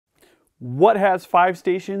What has 5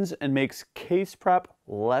 stations and makes case prep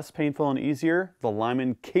less painful and easier? The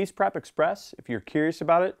Lyman Case Prep Xpress. If you're curious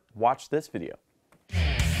about it, watch this video.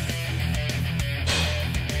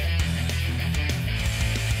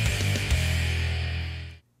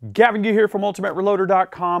 Gavin here from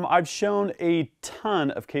UltimateReloader.com. I've shown a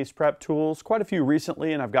ton of case prep tools, quite a few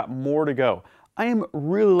recently, and I've got more to go. I am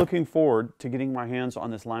really looking forward to getting my hands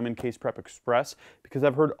on this Lyman Case Prep Xpress because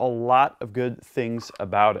I've heard a lot of good things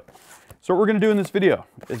about it. So what we're going to do in this video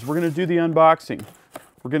is we're going to do the unboxing.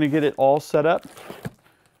 We're going to get it all set up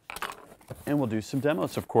and we'll do some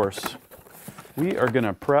demos, of course. We are going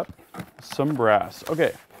to prep some brass.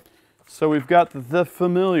 Okay, so we've got the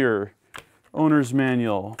familiar owner's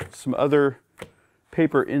manual, some other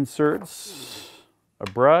paper inserts, a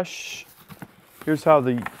brush. Here's how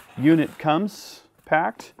the unit comes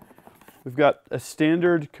packed. We've got a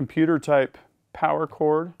standard computer type power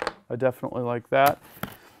cord. I definitely like that.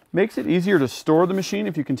 Makes it easier to store the machine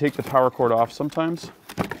if you can take the power cord off sometimes.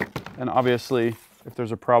 And obviously, if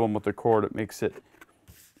there's a problem with the cord, it makes it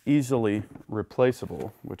easily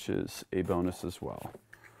replaceable, which is a bonus as well.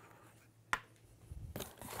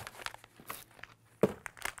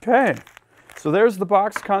 Okay, so there's the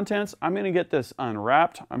box contents. I'm going to get this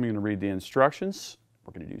unwrapped. I'm going to read the instructions.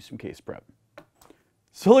 We're going to do some case prep.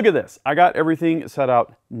 So look at this. I got everything set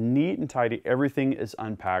out neat and tidy. Everything is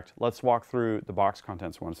unpacked. Let's walk through the box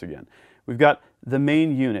contents once again. We've got the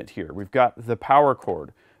main unit here. We've got the power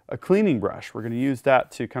cord, a cleaning brush. We're going to use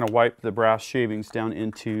that to kind of wipe the brass shavings down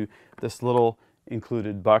into this little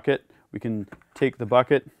included bucket. We can take the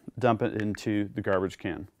bucket, dump it into the garbage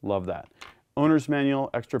can. Love that. Owner's manual,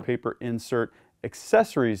 extra paper insert,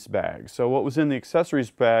 accessories bag. So what was in the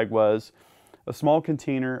accessories bag was a small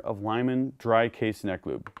container of Lyman dry case neck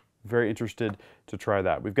lube. Very interested to try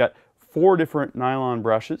that. We've got 4 different nylon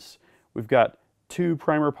brushes. We've got 2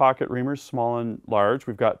 primer pocket reamers, small and large.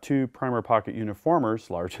 We've got 2 primer pocket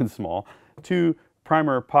uniformers, large and small. 2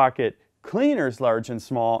 primer pocket cleaners, large and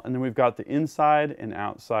small. And then we've got the inside and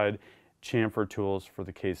outside chamfer tools for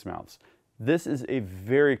the case mounts. This is a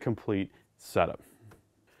very complete setup.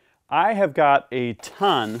 I have got a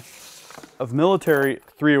ton of military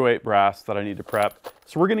 308 brass that I need to prep.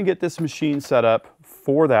 So we're going to get this machine set up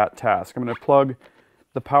for that task. I'm going to plug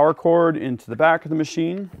the power cord into the back of the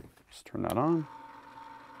machine. Just turn that on.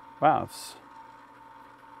 Wow, it's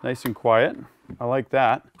nice and quiet. I like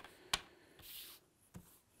that.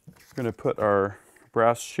 We're going to put our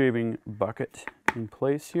brass shaving bucket in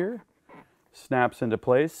place here. Snaps into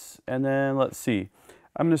place. And then let's see.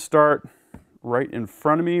 I'm going to start right in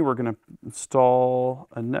front of me. We're going to install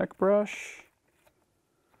a neck brush.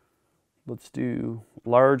 Let's do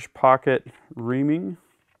large pocket reaming.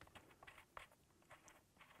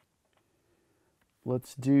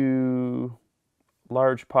 Let's do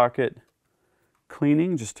large pocket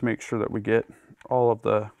cleaning just to make sure that we get all of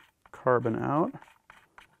the carbon out.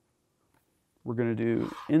 We're going to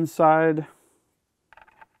do inside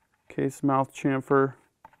case mouth chamfer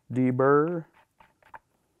deburr.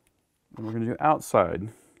 And we're going to do outside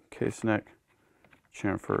case neck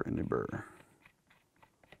chamfer and deburr.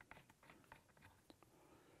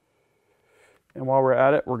 And while we're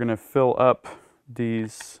at it, we're going to fill up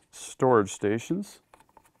these storage stations.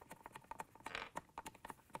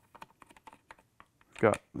 We've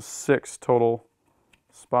got 6 total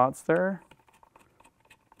spots there.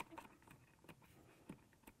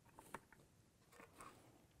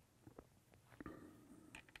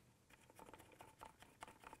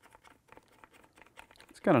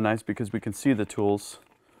 It's kind of nice because we can see the tools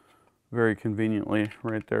very conveniently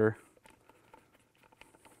right there.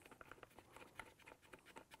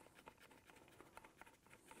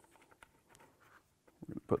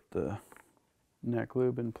 We're going to put the neck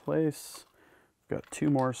lube in place. We've got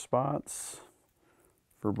 2 more spots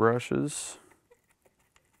for brushes.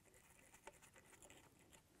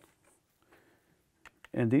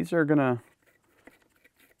 And these are going to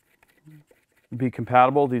be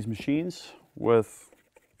compatible, these machines, with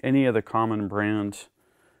any of the common brand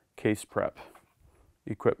case prep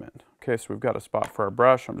equipment. Okay, so we've got a spot for our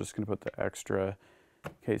brush. I'm just going to put the extra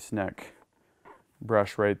case neck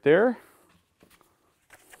brush right there.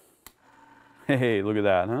 Hey, look at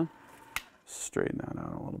that, huh? Straighten that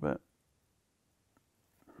out a little bit.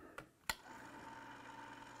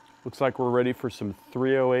 Looks like we're ready for some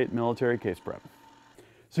 308 military case prep.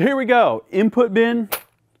 So here we go. Input bin,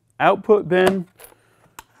 output bin,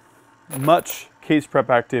 much case prep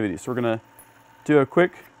activity. So we're going to do a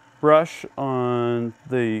quick brush on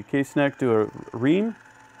the case neck, do a ream.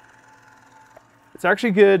 It's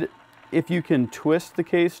actually good if you can twist the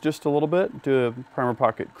case just a little bit, do a primer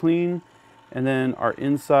pocket clean, and then our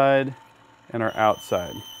inside and our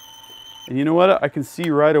outside. And you know what? I can see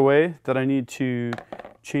right away that I need to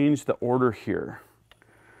change the order here.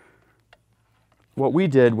 What we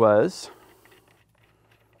did was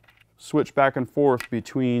switch back and forth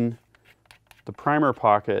between the primer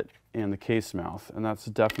pocket and the case mouth, and that's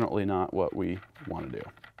definitely not what we want to do.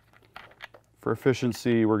 For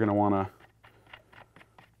efficiency, we're going to want to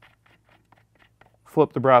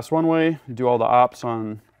flip the brass one way, do all the ops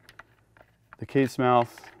on the case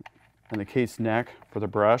mouth and the case neck for the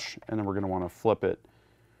brush, and then we're going to want to flip it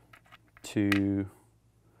to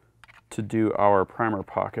do our primer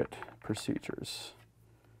pocket procedures.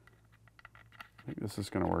 I think this is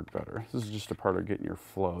going to work better. This is just a part of getting your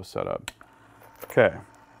flow set up. Okay,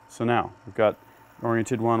 so now we've got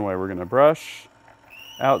oriented one way. We're going to brush,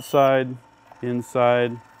 outside,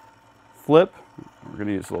 inside, flip. We're going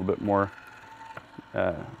to use a little bit more.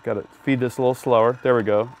 Got to feed this a little slower. There we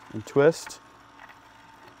go. And twist.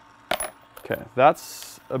 Okay,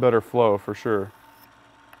 that's a better flow for sure.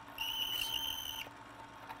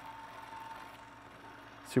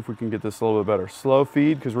 See if we can get this a little bit better. Slow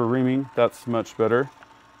feed because we're reaming. That's much better.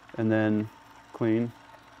 And then clean.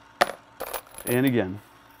 And again.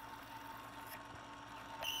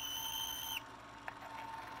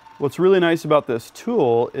 What's really nice about this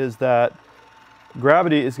tool is that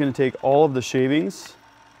gravity is going to take all of the shavings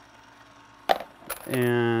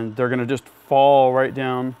and they're going to just fall right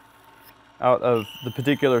down out of the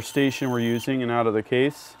particular station we're using and out of the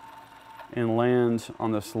case and land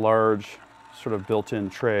on this large sort of built-in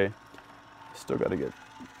tray. Still got to get,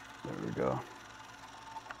 there we go.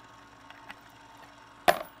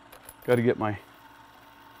 Got to get my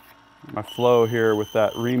flow here with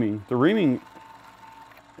that reaming. The reaming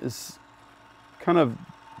is kind of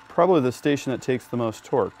probably the station that takes the most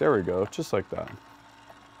torque. There we go, just like that.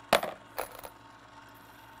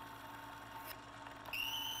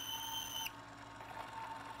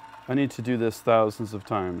 I need to do this thousands of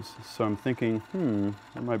times, so I'm thinking,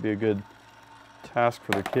 that might be a good task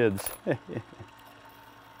for the kids. That's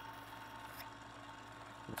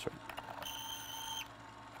right.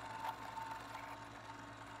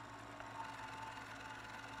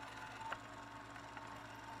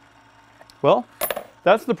 Well,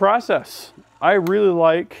 that's the process. I really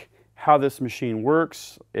like how this machine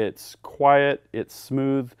works. It's quiet, it's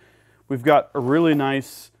smooth. We've got a really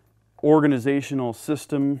nice organizational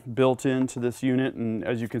system built into this unit, and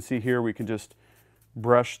as you can see here, we can just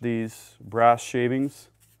brush these brass shavings.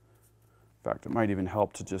 In fact, it might even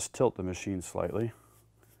help to just tilt the machine slightly.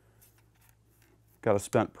 Got a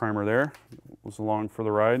spent primer there. It was along for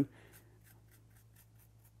the ride.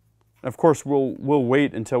 Of course, we'll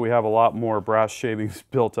wait until we have a lot more brass shavings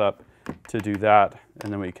built up to do that,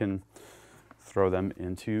 and then we can throw them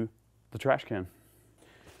into the trash can.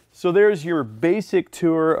 So there's your basic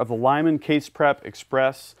tour of the Lyman Case Prep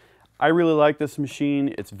Xpress. I really like this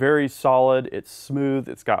machine. It's very solid, it's smooth,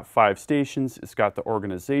 it's got 5 stations, it's got the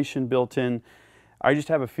organization built in. I just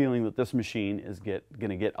have a feeling that this machine is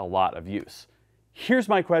gonna get a lot of use. Here's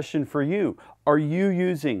my question for you. Are you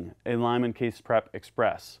using a Lyman Case Prep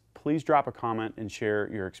Xpress? Please drop a comment and share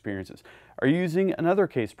your experiences. Are you using another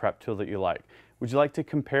case prep tool that you like? Would you like to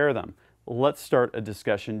compare them? Let's start a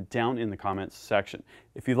discussion down in the comments section.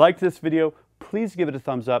 If you liked this video, please give it a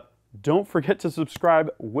thumbs up. Don't forget to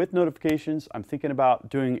subscribe with notifications. I'm thinking about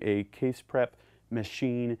doing a case prep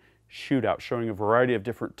machine shootout, showing a variety of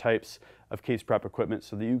different types of case prep equipment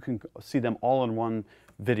so that you can see them all in one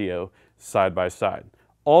video side by side.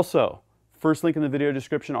 Also, first link in the video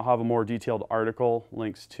description, I'll have a more detailed article,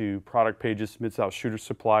 links to product pages. Mid-South Shooter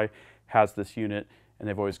Supply has this unit, and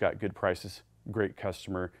they've always got good prices, great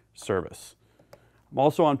customer service. I'm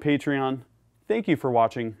also on Patreon. Thank you for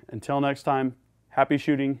watching. Until next time, happy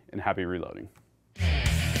shooting and happy reloading.